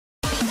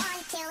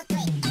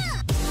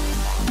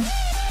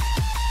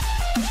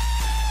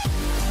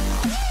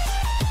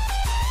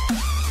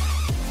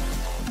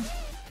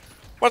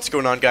What's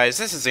going on, guys?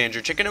 This is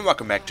AndrewChicken and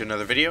welcome back to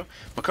another video.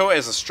 Makoa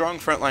is a strong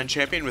frontline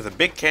champion with a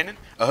big cannon,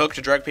 a hook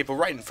to drag people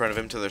right in front of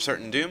him to their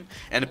certain doom,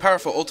 and a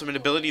powerful ultimate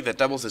ability that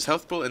doubles his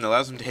health pool and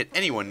allows him to hit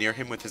anyone near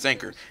him with his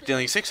anchor,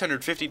 dealing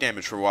 650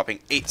 damage for a whopping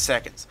 8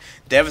 seconds,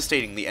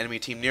 devastating the enemy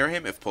team near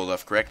him if pulled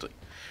off correctly.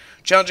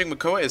 Challenging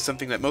Makoa is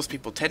something that most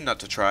people tend not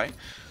to try,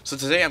 so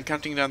today I'm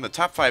counting down the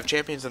top 5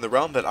 champions in the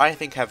realm that I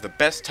think have the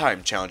best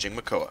time challenging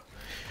Makoa.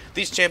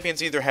 These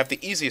champions either have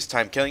the easiest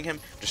time killing him,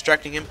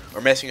 distracting him,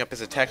 or messing up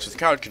his attacks with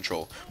crowd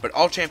control, but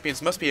all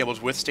champions must be able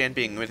to withstand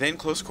being within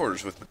close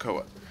quarters with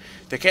Makoa.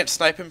 They can't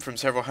snipe him from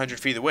several hundred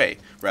feet away,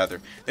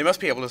 rather, they must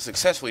be able to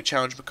successfully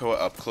challenge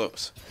Makoa up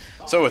close.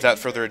 So without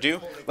further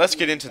ado, let's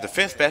get into the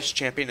 5th best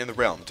champion in the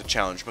realm to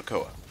challenge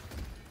Makoa.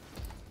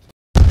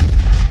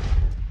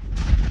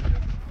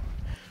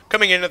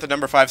 Coming in at the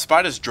number 5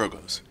 spot is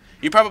Drogos.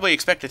 You probably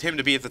expected him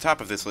to be at the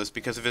top of this list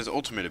because of his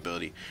ultimate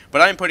ability,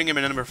 but I am putting him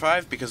in number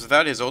 5 because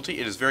without his ulti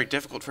it is very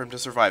difficult for him to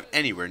survive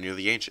anywhere near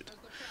the Ancient.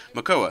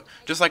 Makoa,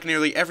 just like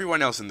nearly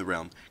everyone else in the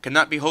realm,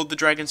 cannot behold the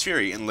Dragon's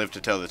Fury and live to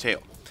tell the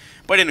tale.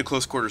 But in a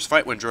close quarters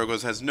fight when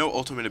Drogos has no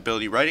ultimate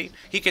ability ready,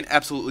 he can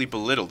absolutely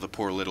belittle the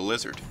poor little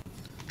lizard.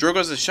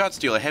 Drogos' shots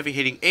deal a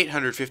heavy-hitting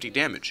 850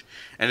 damage,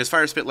 and his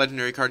Fire Spit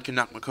legendary card can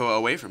knock Makoa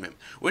away from him,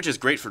 which is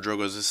great for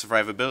Drogos'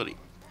 survivability.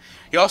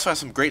 He also has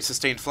some great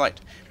sustained flight,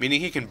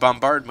 meaning he can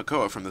bombard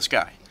Makoa from the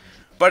sky.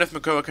 But if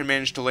Makoa can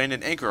manage to land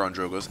an anchor on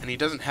Drogos and he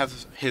doesn't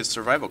have his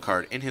survival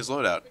card in his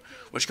loadout,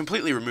 which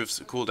completely removes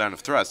the cooldown of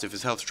thrust if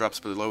his health drops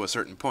below a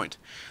certain point,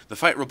 the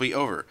fight will be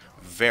over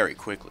very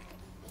quickly.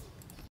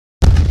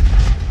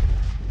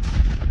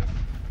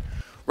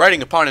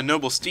 Riding upon a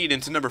noble steed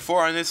into number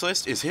 4 on this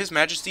list is His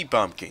Majesty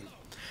Bomb King.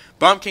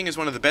 Bomb King is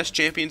one of the best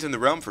champions in the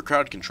realm for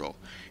crowd control.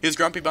 His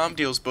Grumpy Bomb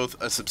deals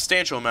both a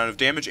substantial amount of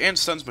damage and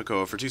stuns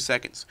Makoa for 2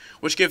 seconds,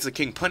 which gives the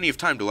king plenty of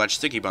time to latch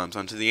sticky bombs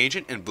onto the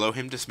Ancient and blow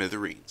him to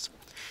smithereens.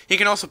 He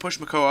can also push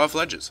Makoa off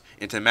ledges,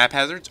 into map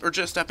hazards, or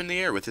just up in the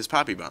air with his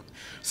Poppy Bomb,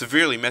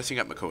 severely messing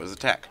up Makoa's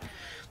attack.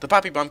 The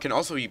Poppy Bomb can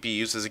also be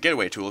used as a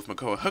getaway tool if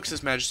Makoa hooks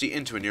His Majesty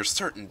into a near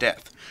certain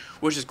death,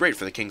 which is great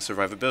for the king's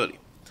survivability.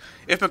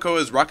 If Makoa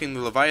is rocking the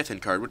Leviathan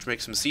card, which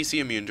makes him CC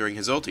immune during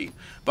his ulti,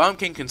 Bomb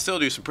King can still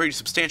do some pretty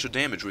substantial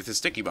damage with his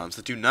sticky bombs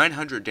that do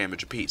 900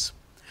 damage apiece.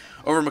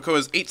 Over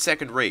Makoa's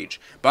 8-second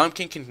rage, Bomb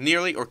King can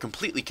nearly or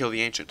completely kill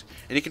the Ancient,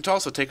 and he can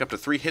also take up to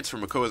 3 hits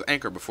from Makoa's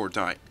anchor before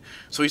dying,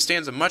 so he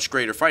stands a much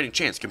greater fighting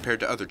chance compared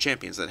to other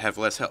champions that have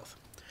less health.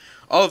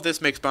 All of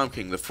this makes Bomb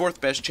King the 4th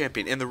best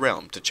champion in the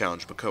realm to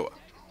challenge Makoa.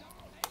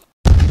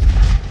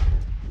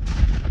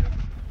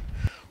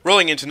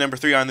 Rolling into number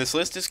 3 on this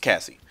list is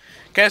Cassie.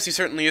 Cassie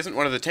certainly isn't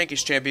one of the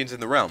tankiest champions in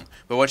the realm,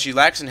 but what she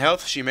lacks in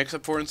health, she makes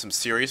up for in some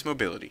serious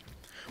mobility.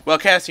 While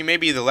Cassie may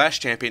be the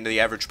last champion the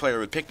average player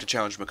would pick to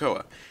challenge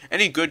Makoa,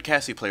 any good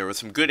Cassie player with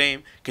some good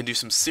aim can do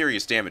some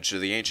serious damage to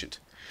the Ancient.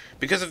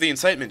 Because of the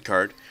Incitement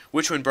card,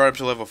 which when brought up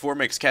to level 4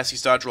 makes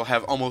Cassie's dodge roll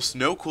have almost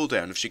no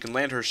cooldown if she can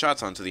land her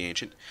shots onto the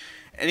Ancient,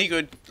 any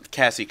good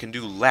Cassie can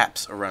do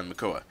laps around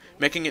Makoa,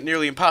 making it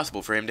nearly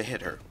impossible for him to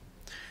hit her.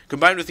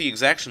 Combined with the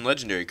Exaction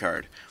legendary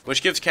card,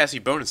 which gives Cassie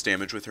bonus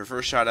damage with her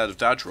first shot out of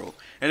dodge roll,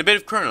 and a bit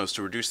of Chronos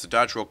to reduce the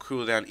dodge roll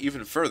cooldown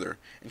even further,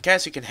 and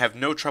Cassie can have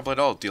no trouble at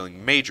all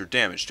dealing major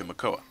damage to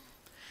Makoa.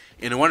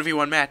 In a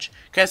 1v1 match,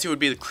 Cassie would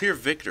be the clear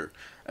victor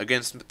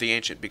against the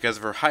Ancient because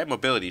of her high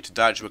mobility to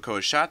dodge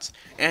Makoa's shots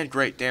and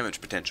great damage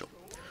potential,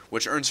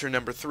 which earns her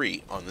number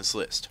 3 on this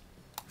list.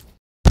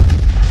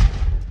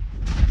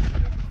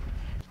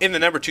 In the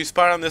number 2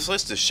 spot on this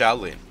list is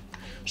Shaolin.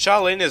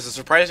 Shaolin is a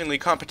surprisingly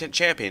competent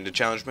champion to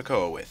challenge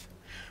Makoa with.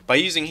 By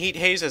using Heat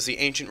Haze as the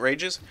Ancient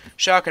rages,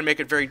 Sha can make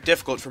it very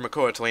difficult for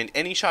Makoa to land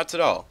any shots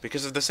at all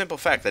because of the simple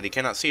fact that he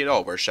cannot see at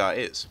all where Sha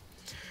is.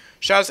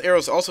 Sha's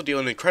arrows also deal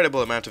an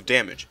incredible amount of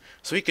damage,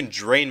 so he can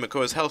drain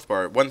Makoa's health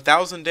bar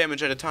 1000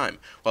 damage at a time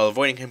while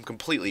avoiding him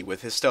completely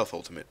with his stealth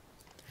ultimate.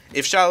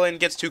 If Shaolin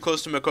gets too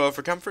close to Makoa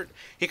for comfort,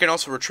 he can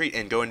also retreat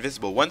and go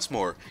invisible once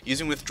more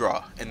using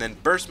Withdraw, and then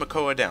burst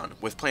Makoa down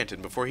with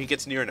Planted before he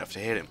gets near enough to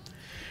hit him.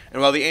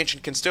 And while the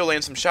Ancient can still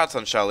land some shots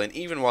on Shaolin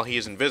even while he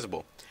is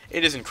invisible,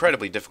 it is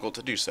incredibly difficult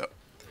to do so.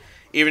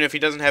 Even if he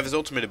doesn't have his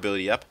ultimate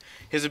ability up,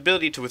 his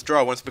ability to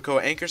withdraw once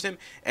Makoa anchors him,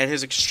 and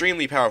his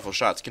extremely powerful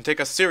shots can take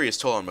a serious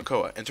toll on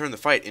Makoa and turn the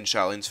fight in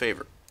Shaolin's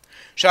favor.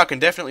 Sha can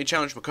definitely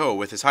challenge Makoa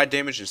with his high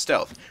damage and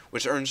stealth,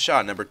 which earns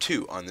Sha number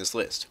 2 on this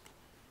list.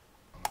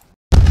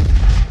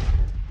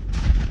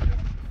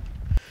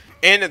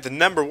 And at the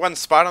number 1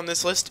 spot on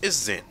this list is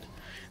Xin.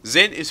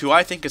 Xin is who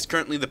I think is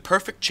currently the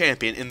perfect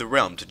champion in the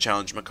realm to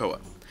challenge Makoa.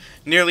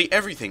 Nearly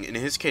everything in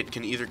his kit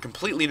can either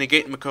completely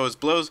negate Makoa's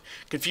blows,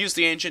 confuse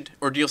the Ancient,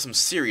 or deal some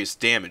serious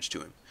damage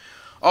to him.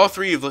 All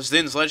 3 of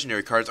Zin's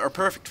legendary cards are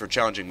perfect for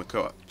challenging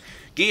Makoa.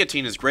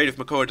 Guillotine is great if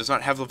Makoa does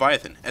not have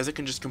Leviathan, as it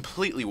can just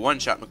completely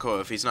one-shot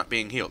Makoa if he's not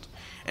being healed,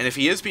 and if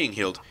he is being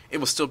healed, it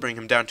will still bring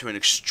him down to an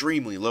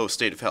extremely low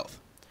state of health.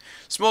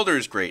 Smolder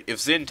is great if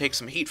Zin takes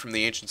some heat from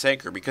the Ancient's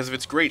Anchor because of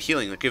its great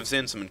healing that gives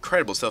Zin some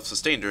incredible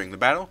self-sustain during the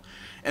battle,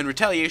 and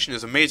Retaliation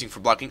is amazing for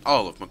blocking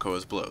all of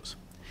Makoa's blows.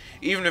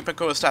 Even if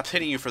Makoa stops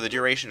hitting you for the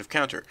duration of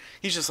counter,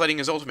 he's just letting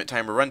his ultimate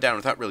timer run down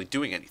without really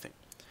doing anything.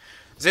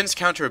 Zin's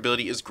counter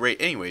ability is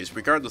great anyways,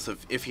 regardless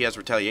of if he has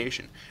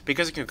Retaliation,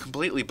 because it can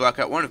completely block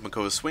out one of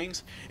Makoa's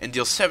swings and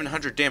deal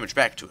 700 damage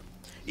back to him,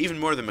 even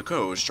more than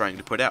Makoa was trying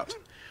to put out.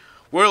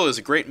 Whirl is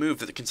a great move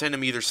that can send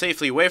him either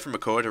safely away from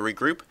Makoa to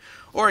regroup,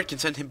 or it can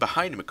send him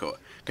behind Makoa,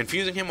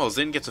 confusing him while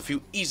Zin gets a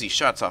few easy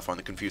shots off on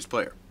the confused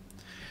player.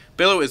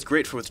 Billow is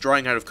great for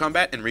withdrawing out of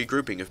combat and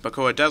regrouping if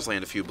Makoa does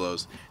land a few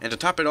blows, and to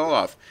top it all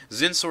off,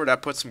 Zin's sword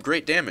outputs some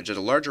great damage at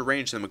a larger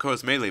range than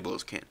Makoa's melee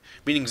blows can,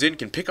 meaning Zin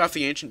can pick off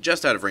the Ancient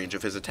just out of range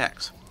of his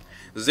attacks.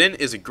 Zin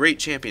is a great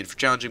champion for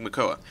challenging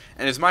Makoa,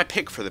 and is my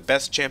pick for the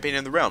best champion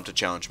in the realm to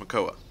challenge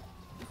Makoa.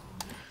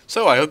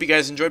 So, I hope you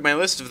guys enjoyed my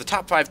list of the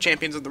top 5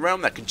 champions of the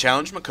realm that can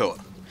challenge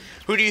Makoa.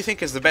 Who do you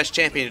think is the best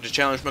champion to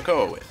challenge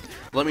Makoa with?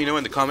 Let me know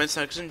in the comments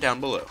section down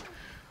below.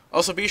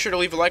 Also, be sure to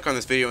leave a like on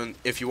this video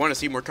if you want to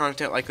see more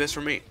content like this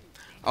from me.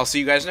 I'll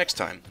see you guys next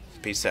time.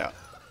 Peace out.